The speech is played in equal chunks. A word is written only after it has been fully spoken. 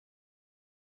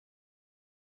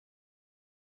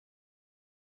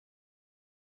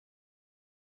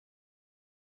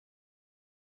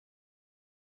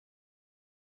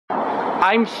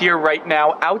I'm here right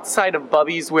now outside of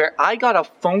Bubby's where I got a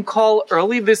phone call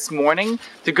early this morning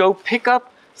to go pick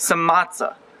up some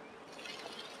matzah.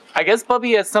 I guess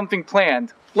Bubby has something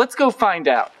planned. Let's go find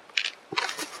out.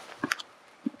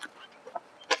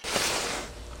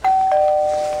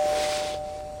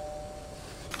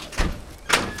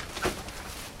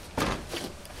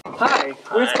 Hi,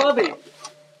 where's Bubby?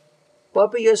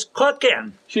 Bubby is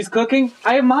cooking. She's cooking?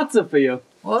 I have matzah for you.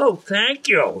 Oh, thank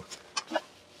you.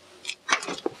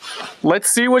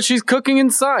 Let's see what she's cooking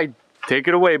inside. Take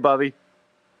it away, Bubby.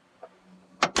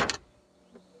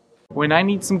 When I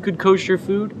need some good kosher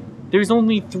food, there's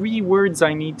only 3 words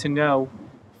I need to know.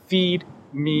 Feed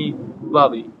me,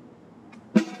 Bubby.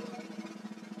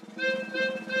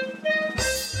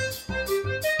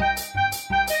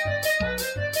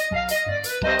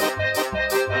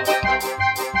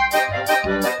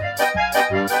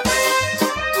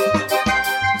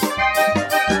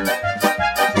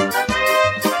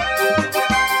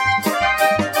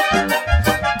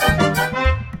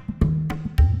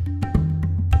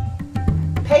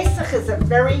 Pesach is a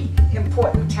very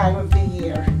important time of the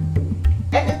year.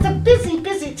 And it's a busy,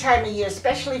 busy time of year,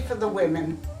 especially for the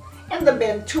women. And the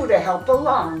men too, to help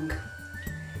along.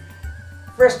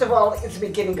 First of all, it's the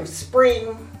beginning of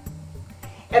spring.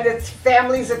 And it's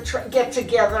families that get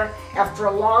together after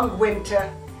a long winter.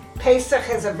 Pesach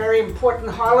is a very important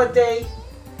holiday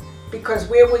because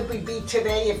where would we be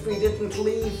today if we didn't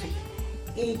leave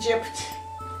Egypt?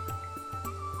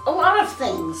 A lot of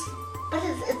things. But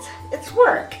it's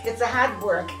work. It's a hard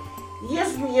work.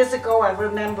 Years and years ago, I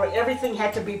remember everything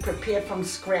had to be prepared from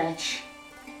scratch.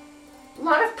 A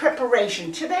lot of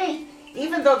preparation. Today,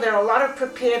 even though there are a lot of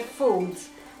prepared foods,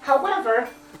 however,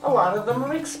 a lot of them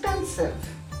are expensive.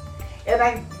 And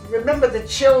I remember the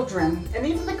children, and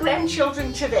even the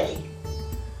grandchildren today,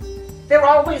 they're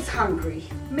always hungry.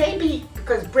 Maybe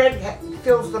because bread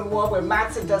fills them more where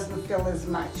matzah doesn't fill as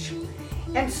much.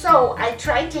 And so I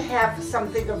try to have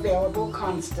something available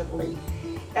constantly.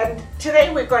 And today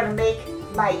we're going to make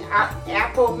my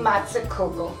apple matzah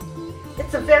kugel.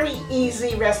 It's a very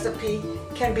easy recipe,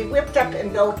 can be whipped up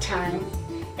in no time,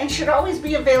 and should always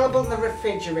be available in the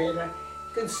refrigerator.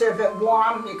 You can serve it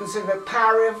warm, you can serve it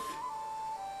pariv,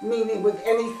 meaning with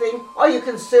anything, or you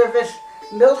can serve it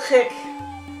milchik.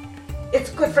 It's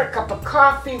good for a cup of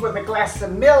coffee, with a glass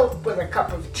of milk, with a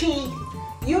cup of tea.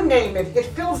 You name it, it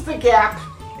fills the gap.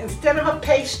 Instead of a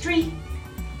pastry,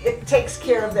 it takes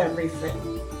care of everything.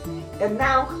 And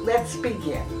now, let's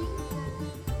begin.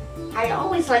 I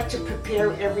always like to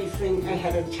prepare everything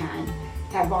ahead of time,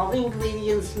 have all the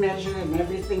ingredients measured and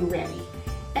everything ready.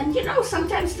 And you know,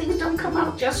 sometimes things don't come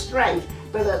out just right,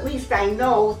 but at least I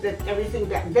know that everything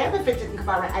then if it didn't come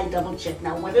out, I double check.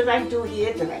 Now, what did I do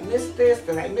here? Did I miss this?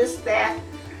 Did I miss that?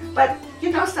 But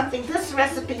you know something, this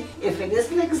recipe, if it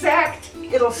isn't exact,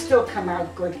 it'll still come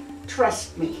out good.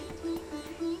 Trust me.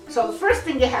 So the first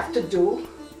thing you have to do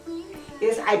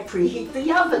is I preheat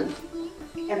the oven.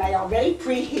 And I already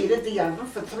preheated the oven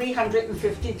for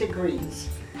 350 degrees.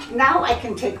 Now I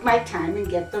can take my time and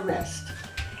get the rest.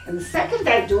 And the second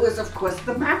I do is, of course,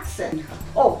 the matzah.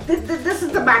 Oh, this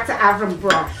is the matzah Avram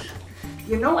brought.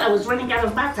 You know, I was running out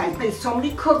of matzah. I made so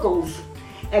many kugels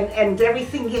and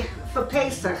everything for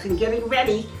Pesach and getting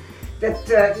ready that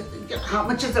how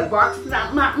much is a box?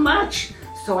 Not much.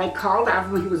 So I called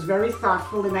Avram. He was very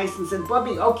thoughtful and nice and said,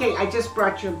 Bubby, okay, I just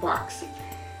brought your box.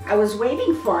 I was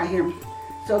waiting for him.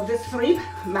 So there's 3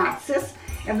 matzahs,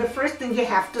 and the first thing you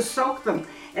have to soak them.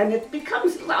 And it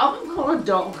becomes a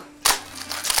dough.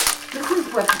 This is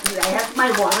what, I have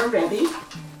my water ready.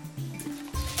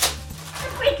 I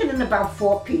break it in about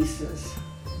 4 pieces.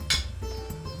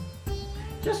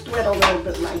 Just wet a little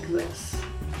bit like this.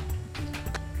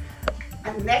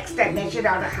 And next I measured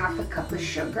out a 1/2 cup of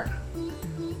sugar.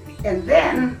 And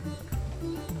then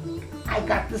I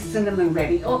got the cinnamon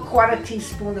ready, or 1/4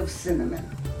 teaspoon of cinnamon.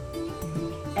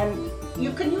 And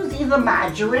you can use either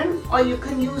margarine or you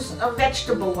can use a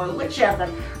vegetable oil, whichever.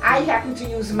 I happen to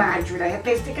use margarine. I had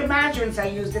a stick of margarine, so I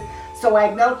used it. So I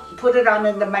put it on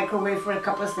in the microwave for a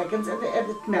couple of seconds and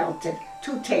it melted.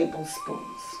 2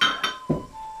 tablespoons.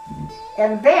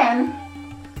 And then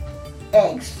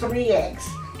eggs, 3 eggs.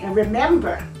 And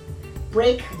remember,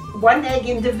 break 1 egg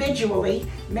individually,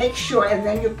 make sure, and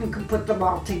then you can put them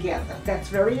all together. That's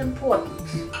very important.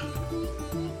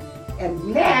 And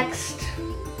next,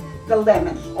 the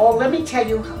lemon. Oh, let me tell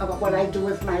you about what I do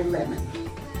with my lemon.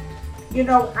 You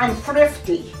know, I'm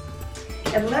thrifty,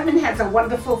 and lemon has a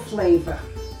wonderful flavor.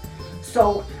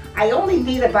 So I only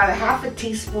need about a 1/2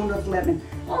 teaspoon of lemon.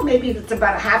 Or maybe it's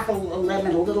about a 1/2 a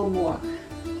lemon, a little more.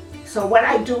 So what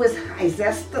I do is I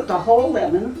zest the whole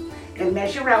lemon, and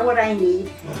measure out what I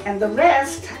need, and the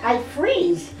rest I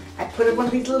freeze. I put it in one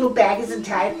of these little baggies and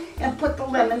tie it, and put the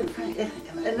lemon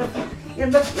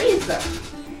in the freezer.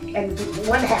 And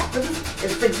what happens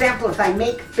is, for example, if I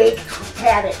make baked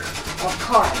haddock or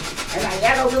cod, and I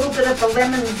add a little bit of the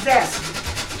lemon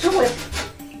zest to it,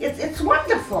 it's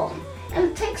wonderful, and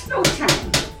it takes no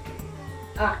time.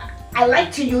 I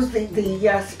like to use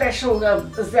the special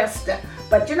zest,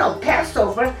 but you know,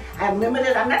 Passover, I'm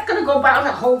limited. I'm not going to go buy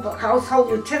a whole household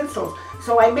utensils,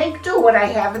 so I make do what I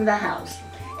have in the house.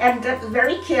 And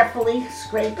very carefully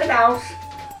scrape it out,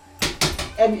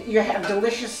 and you have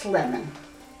delicious lemon.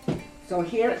 So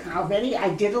here already, I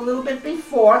did a little bit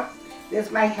before.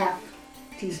 There's my half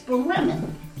teaspoon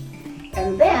lemon.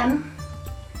 And then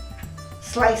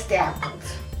sliced apples.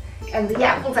 And the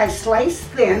apples I slice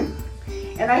thin,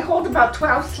 and I hold about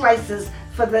 12 slices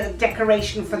for the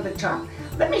decoration for the top.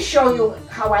 Let me show you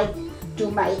how I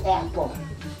do my apple.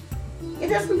 It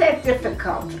isn't that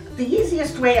difficult. The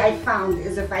easiest way I found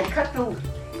is if I cut the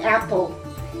apple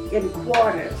in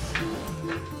quarters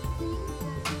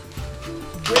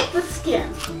with the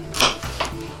skin.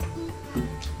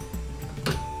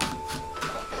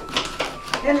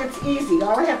 Then it's easy.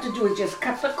 All I have to do is just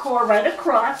cut the core right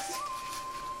across.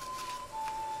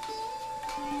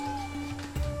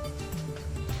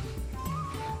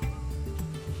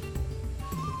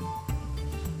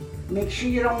 Make sure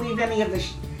you don't leave any of the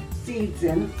seeds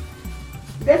in.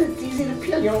 Then it's easy to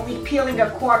peel. You're only peeling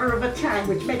a quarter of a time,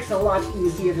 which makes it a lot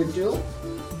easier to do.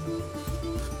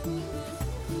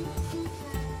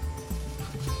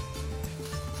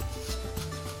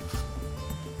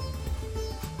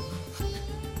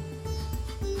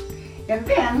 And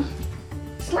then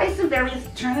slice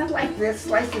it turn it like this,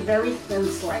 slice it very thin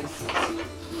slices.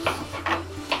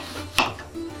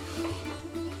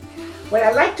 What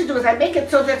I like to do is I make it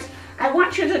so that I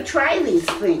want you to try these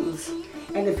things.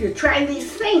 And if you try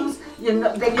these things,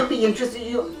 then you'll be interested,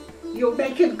 you'll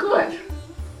make it good.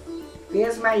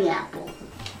 There's my apple.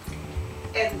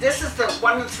 And this is the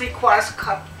 1 3/4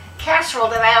 cup casserole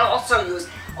that I also use.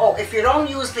 Oh, if you don't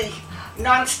use the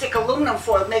non-stick aluminum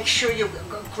foil, make sure you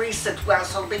grease it well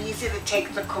so it'll be easy to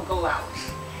take the kugel out.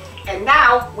 And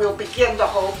now we'll begin the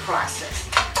whole process.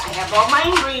 I have all my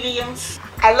ingredients.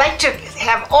 I like to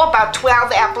have about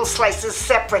 12 apple slices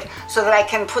separate so that I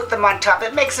can put them on top.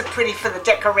 It makes it pretty for the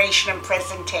decoration and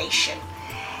presentation.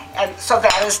 And so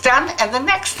that is done. And the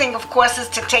next thing, of course, is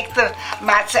to take the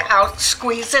matzah out,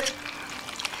 squeeze it,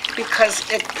 because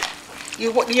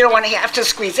you don't want to have to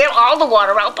squeeze it, all the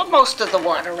water out, but most of the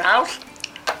water out.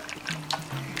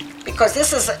 Because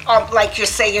this is, like you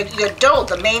say, your dough,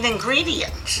 the main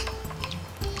ingredient.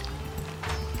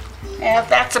 And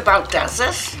that's about does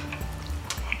it.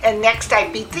 And next I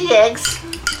beat the eggs.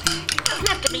 It doesn't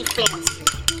have to be fancy.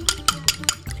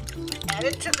 Add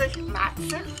it to the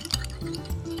matzah.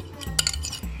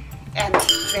 And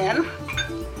then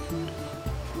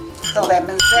the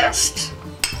lemon zest.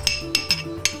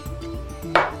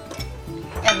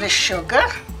 And the sugar.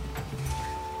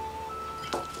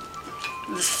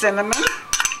 The cinnamon.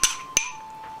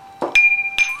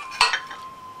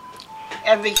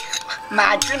 And the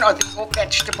margarine or the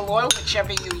vegetable oil,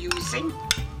 whichever you're using.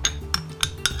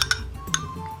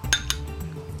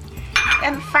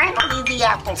 And finally, the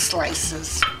apple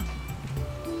slices.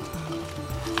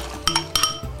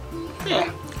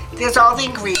 There, there's all the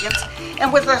ingredients.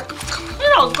 And with a,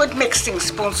 good mixing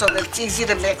spoon so that it's easy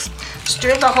to mix,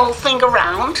 stir the whole thing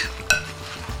around.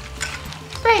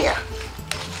 There.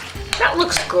 That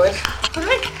looks good.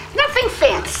 Nothing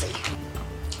fancy.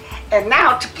 And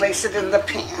now to place it in the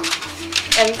pan.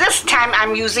 And this time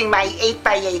I'm using my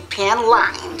 8x8 pan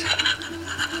lined.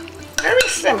 Very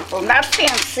simple, not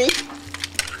fancy.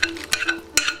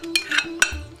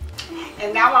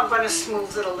 And now I'm going to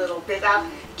smooth it a little bit out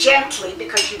gently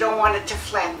because you don't want it to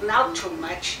flatten out too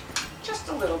much. Just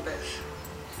a little bit.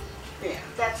 There,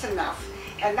 that's enough.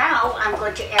 And now I'm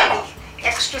going to add the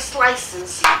extra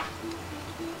slices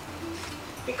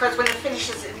because when it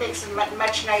finishes it makes a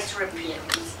much nicer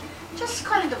appearance. Just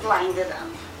kind of line it up.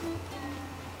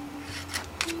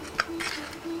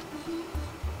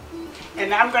 And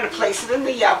now I'm going to place it in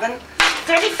the oven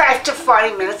 35 to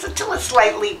 40 minutes until it's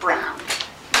lightly brown.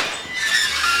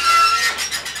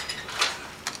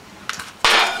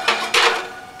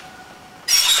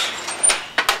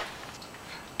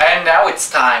 And now it's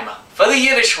time for the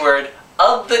Yiddish word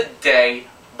of the day.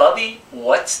 Bubby,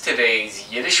 what's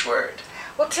today's Yiddish word?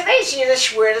 Well, today's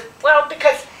Yiddish word,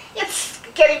 because it's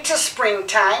getting to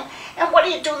springtime. And what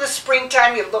do you do this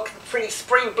springtime? You look at the pretty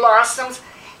spring blossoms.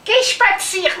 Geh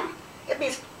spazieren. It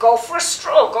means go for a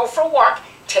stroll, go for a walk.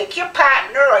 Take your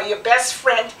partner or your best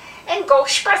friend and go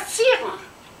spazieren.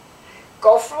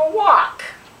 Go for a walk.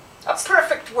 A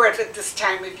perfect word at this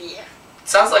time of year.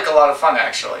 Sounds like a lot of fun,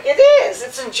 actually. It is.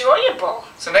 It's enjoyable.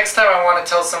 So next time I want to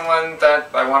tell someone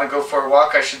that I want to go for a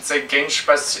walk, I should say gehen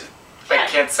spazieren. I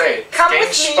can't say it. Come Gehen with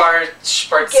me.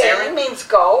 spazieren. Gehen means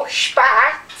go.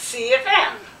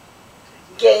 Spazieren.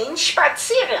 Gehen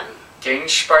spazieren. Gehen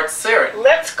spazieren.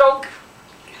 Let's go.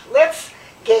 Let's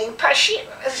gehen spazieren.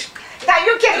 Now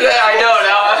you're getting. Yeah, I know.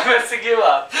 Now I'm messing you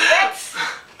up. Let's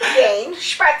gehen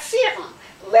spazieren.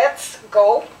 Let's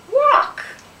go walk.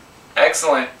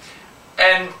 Excellent.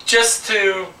 And just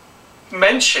to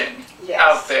mention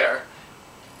out there,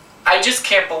 I just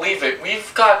can't believe it.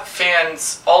 We've got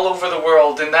fans all over the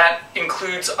world, and that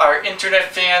includes our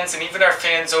internet fans and even our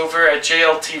fans over at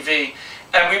JLTV.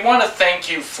 And we want to thank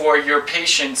you for your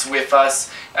patience with us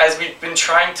as we've been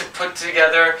trying to put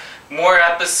together more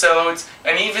episodes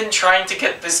and even trying to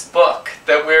get this book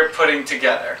that we're putting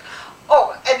together.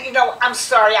 Oh, and you know, I'm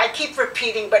sorry, I keep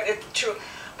repeating, but it's true.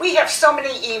 We have so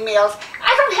many emails.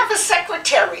 I don't have a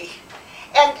secretary.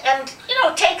 And you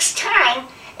know, it takes time,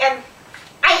 and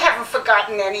I haven't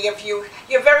forgotten any of you.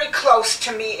 You're very close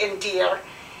to me and dear.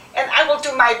 And I will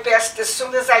do my best as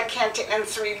soon as I can to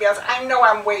answer emails. I know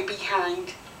I'm way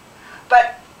behind.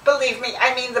 But believe me,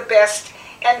 I mean the best.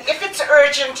 And if it's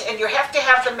urgent and you have to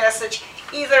have the message,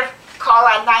 either call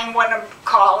our 911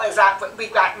 call, as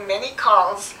we've gotten many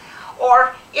calls,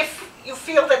 or if you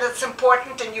feel that it's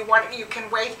important and you can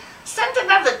wait, send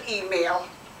another email.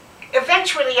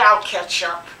 Eventually I'll catch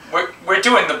up. We're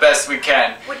doing the best we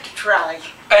can. We'll try.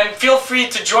 And feel free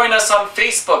to join us on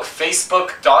Facebook,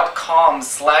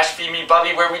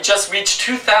 facebook.com/FeedMeBubby, where we just reached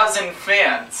 2,000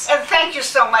 fans. And thank you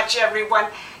so much,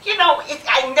 everyone. You know,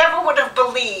 I never would have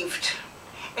believed,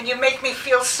 and you make me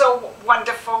feel so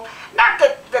wonderful. Not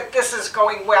that this is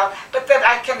going well, but that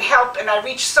I can help, and I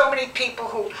reach so many people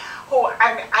who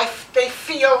they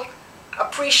feel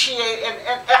appreciate,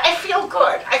 and I feel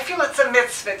good. I feel it's a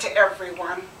mitzvah to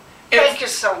everyone. Thank you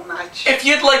so much. If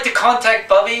you'd like to contact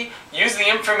Bubby, use the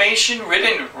information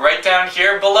written right down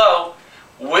here below.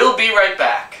 We'll be right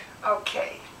back.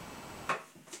 Okay.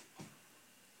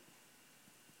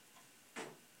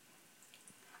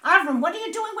 Avram, what are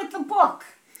you doing with the book?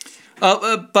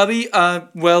 Bubby,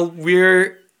 well,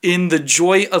 we're in the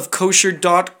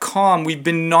joyofkosher.com. We've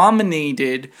been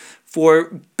nominated for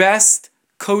Best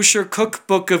Kosher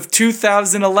Cookbook of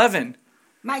 2011.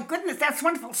 My goodness, that's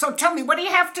wonderful. So tell me, what do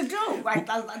you have to do?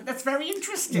 That's very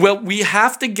interesting. Well, we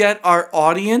have to get our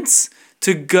audience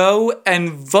to go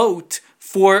and vote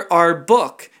for our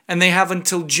book. And they have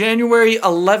until January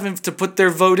 11th to put their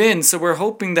vote in. So we're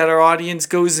hoping that our audience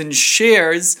goes and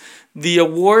shares the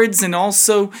awards and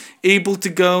also able to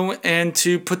go and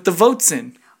to put the votes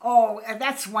in. Oh,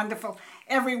 that's wonderful.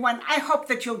 Everyone, I hope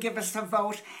that you'll give us a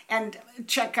vote and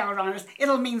check out on us.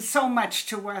 It'll mean so much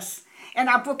to us. And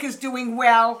our book is doing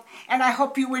well, and I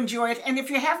hope you enjoy it. And if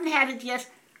you haven't had it yet,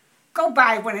 go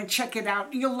buy one and check it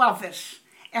out. You'll love it.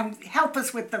 And help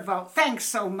us with the vote. Thanks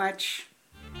so much.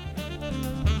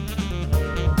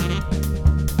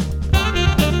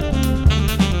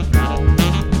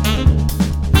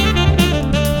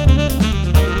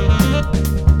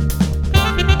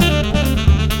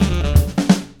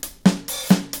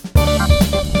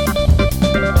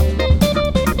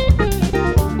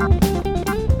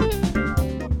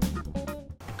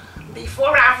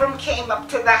 Before Avram came up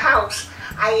to the house,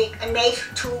 I made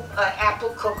two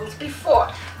apple kugels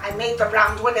before. I made the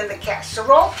round one in the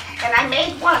casserole, and I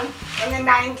made one in the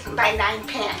 9x9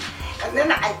 pan. And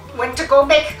then I went to go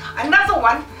make another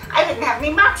one. I didn't have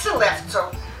any matzah left,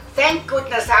 so thank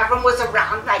goodness Avram was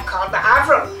around. And I called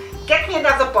Avram, get me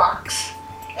another box.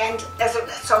 And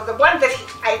so the one that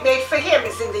I made for him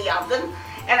is in the oven,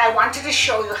 and I wanted to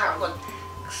show you how it looks.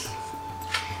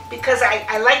 Because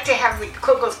I like to have the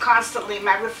kugels constantly in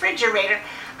my refrigerator,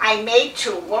 I made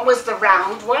two. One was the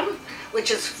round one, which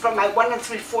is from my 1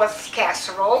 3/4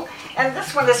 casserole, and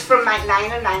this one is from my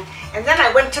 9x9. And then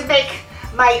I went to make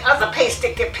my other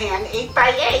pastic pan,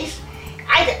 8x8.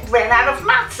 I ran out of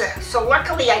matzah, so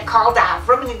luckily I called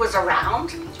Avram, and he was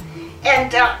around.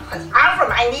 And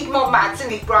Avram, I need more matzah,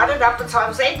 and he brought it up, and so I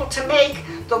was able to make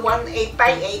the one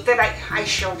 8x8 that I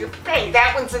showed you preparing.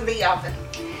 That one's in the oven.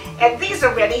 And these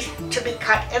are ready to be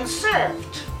cut and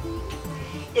served.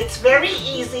 It's very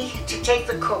easy to take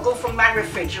the kugel from my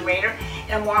refrigerator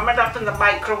and warm it up in the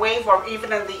microwave or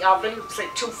even in the oven, say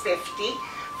 250,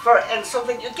 and so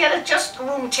that you get it just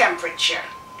room temperature.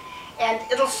 And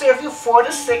it'll serve you 4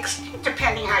 to 6,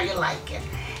 depending how you like it.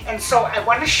 And so I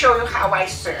want to show you how I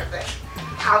serve it.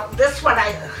 How this one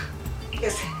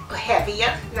is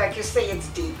heavier, like you say, it's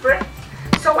deeper.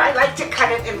 So I like to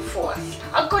cut it in fourths,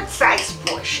 a good sized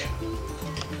portion.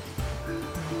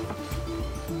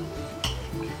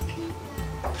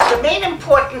 The main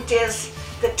important is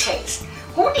the taste.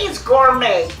 Who needs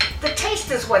gourmet? The taste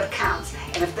is what counts.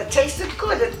 And if the taste is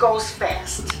good, it goes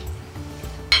fast.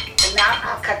 And now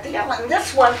I'll cut the other one.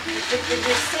 This one, you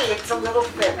see, it's a little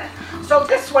thinner. So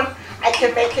this one, I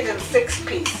can make it in 6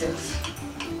 pieces.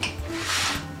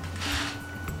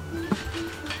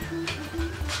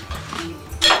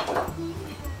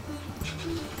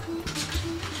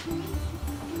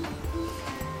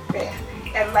 There.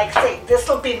 And like say, this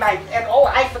will be my, and oh,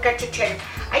 I forgot to tell you,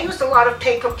 I used a lot of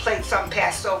paper plates on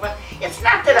Passover. It's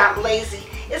not that I'm lazy,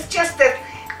 it's just that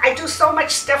I do so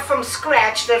much stuff from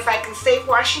scratch that if I can save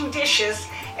washing dishes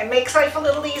and make life a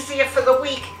little easier for the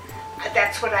week,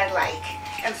 that's what I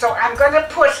like. And so I'm going to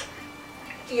put,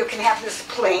 you can have this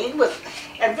plain with,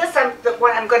 and this the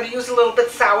one I'm going to use a little bit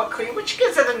sour cream, which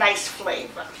gives it a nice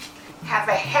flavor. Have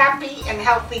a happy and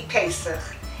healthy Pesach.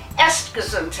 Esst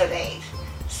Gesundheit.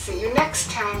 See you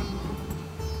next time.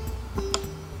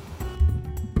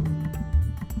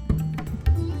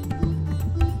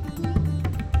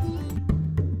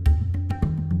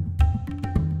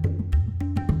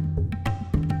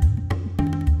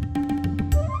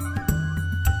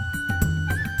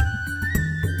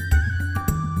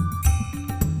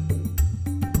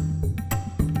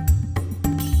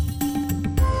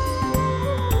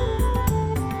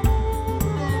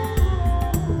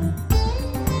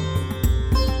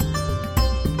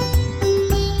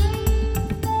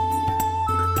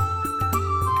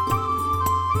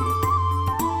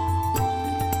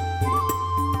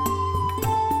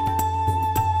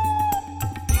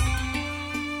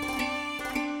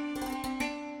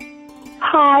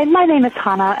 Hi, my name is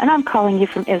Hannah, and I'm calling you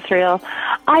from Israel.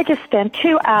 I just spent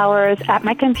 2 hours at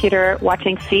my computer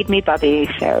watching Feed Me Bubby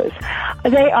shows.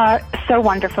 They are so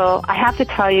wonderful. I have to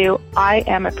tell you, I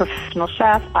am a professional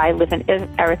chef. I live in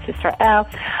Eretz Israel.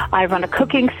 I run a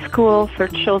cooking school for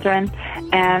children,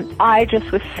 and I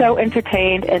just was so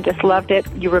entertained and just loved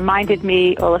it. You reminded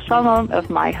me, Ola Shalom, of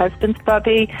my husband's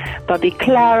Bubby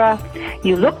Clara.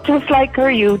 You look just like her.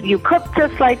 You cook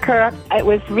just like her. It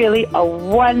was really a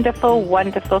wonderful,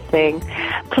 wonderful thing.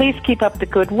 Please keep up the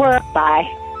good work. Bye.